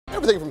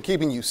Everything from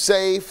keeping you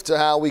safe to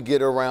how we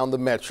get around the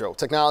metro.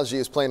 Technology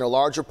is playing a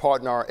larger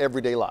part in our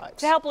everyday lives.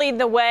 To help lead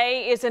the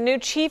way is a new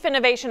Chief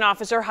Innovation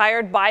Officer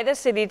hired by the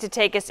city to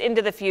take us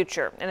into the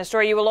future. In a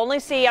story you will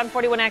only see on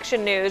 41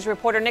 Action News,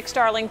 reporter Nick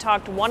Starling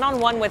talked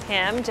one-on-one with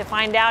him to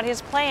find out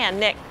his plan.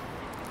 Nick.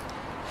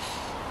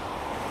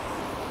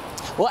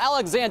 Well,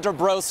 Alexander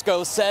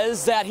Braszko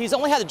says that he's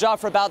only had the job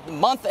for about a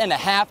month and a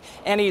half,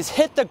 and he's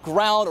hit the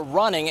ground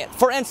running.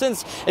 For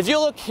instance, if you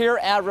look here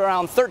at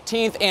around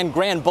 13th and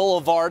Grand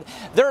Boulevard,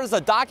 there is a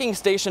docking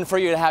station for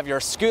you to have your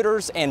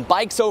scooters and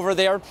bikes over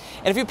there.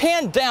 And if you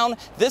pan down,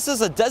 this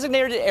is a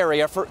designated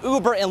area for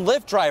Uber and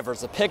Lyft drivers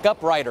to pick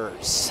up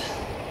riders.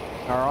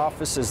 Our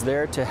office is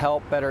there to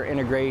help better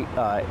integrate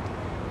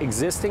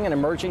existing and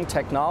emerging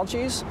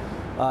technologies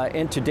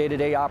into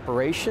day-to-day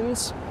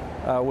operations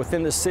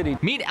within the city.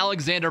 Meet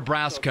Alexander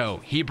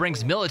Braszko. He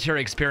brings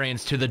military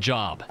experience to the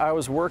job. I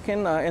was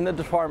working in the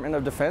Department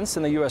of Defense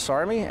in the U.S.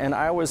 Army, and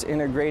I was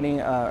integrating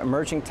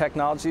emerging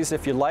technologies,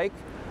 if you like,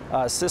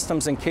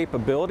 systems and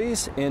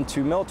capabilities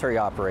into military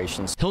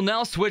operations. He'll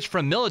now switch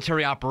from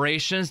military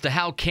operations to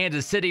how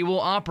Kansas City will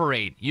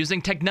operate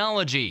using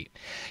technology.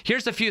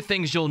 Here's a few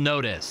things you'll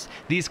notice.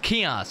 These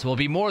kiosks will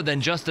be more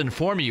than just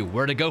inform you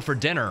where to go for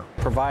dinner.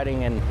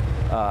 Providing an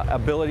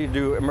ability to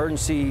do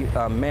emergency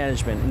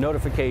management,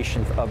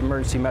 notification of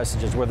emergency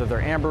messages, whether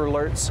they're Amber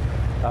Alerts,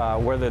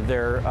 whether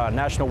they're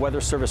National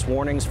Weather Service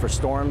warnings for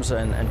storms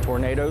and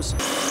tornadoes.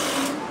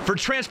 For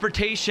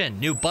transportation,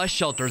 new bus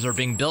shelters are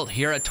being built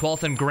here at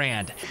 12th and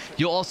Grand.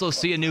 You'll also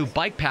see a new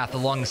bike path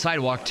along the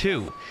sidewalk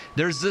too.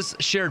 There's this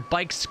shared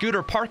bike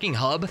scooter parking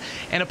hub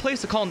and a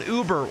place to call an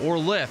Uber or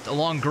Lyft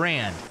along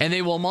Grand. And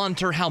they will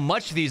monitor how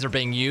much these are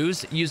being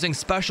used using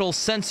special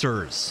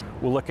sensors.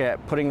 We'll look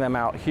at putting them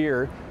out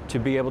here to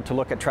be able to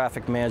look at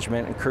traffic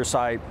management and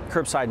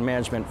curbside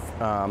management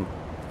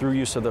through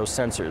use of those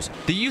sensors.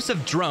 The use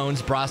of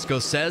drones,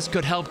 Braszko says,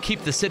 could help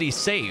keep the city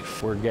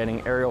safe. We're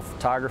getting aerial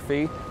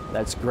photography.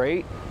 That's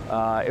great.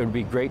 It would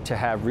be great to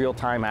have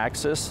real-time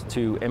access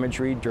to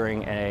imagery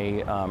during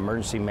an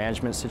emergency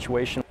management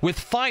situation. With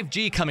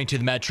 5G coming to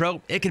the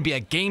metro, it can be a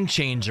game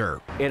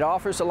changer. It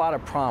offers a lot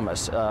of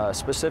promise,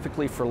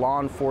 specifically for law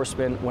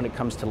enforcement when it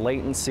comes to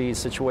latency,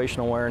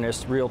 situational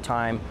awareness,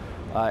 real-time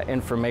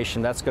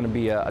information. That's going to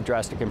be a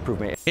drastic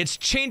improvement. It's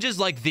changes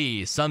like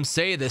these some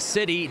say the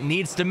city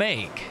needs to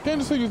make.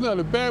 Kansas City is not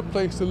a bad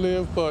place to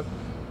live, but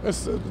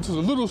it's a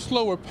little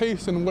slower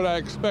pace than what I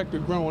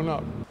expected growing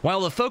up.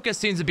 While the focus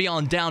seems to be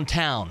on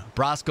downtown,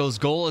 Braszko's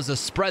goal is to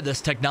spread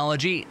this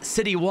technology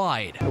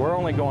citywide. We're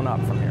only going up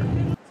from here.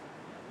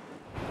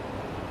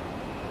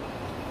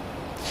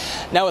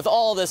 Now, with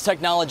all this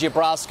technology,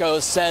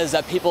 Braszko says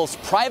that people's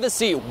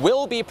privacy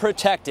will be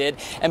protected,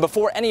 and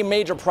before any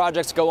major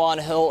projects go on,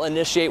 he'll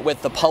initiate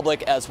with the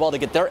public as well to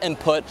get their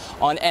input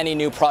on any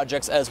new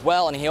projects as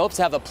well, and he hopes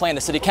to have a plan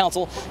to City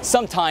Council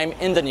sometime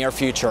in the near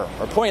future.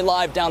 Reporting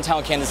live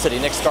downtown Kansas City,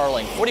 Nick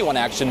Starling, 41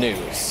 Action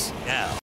News. Yeah.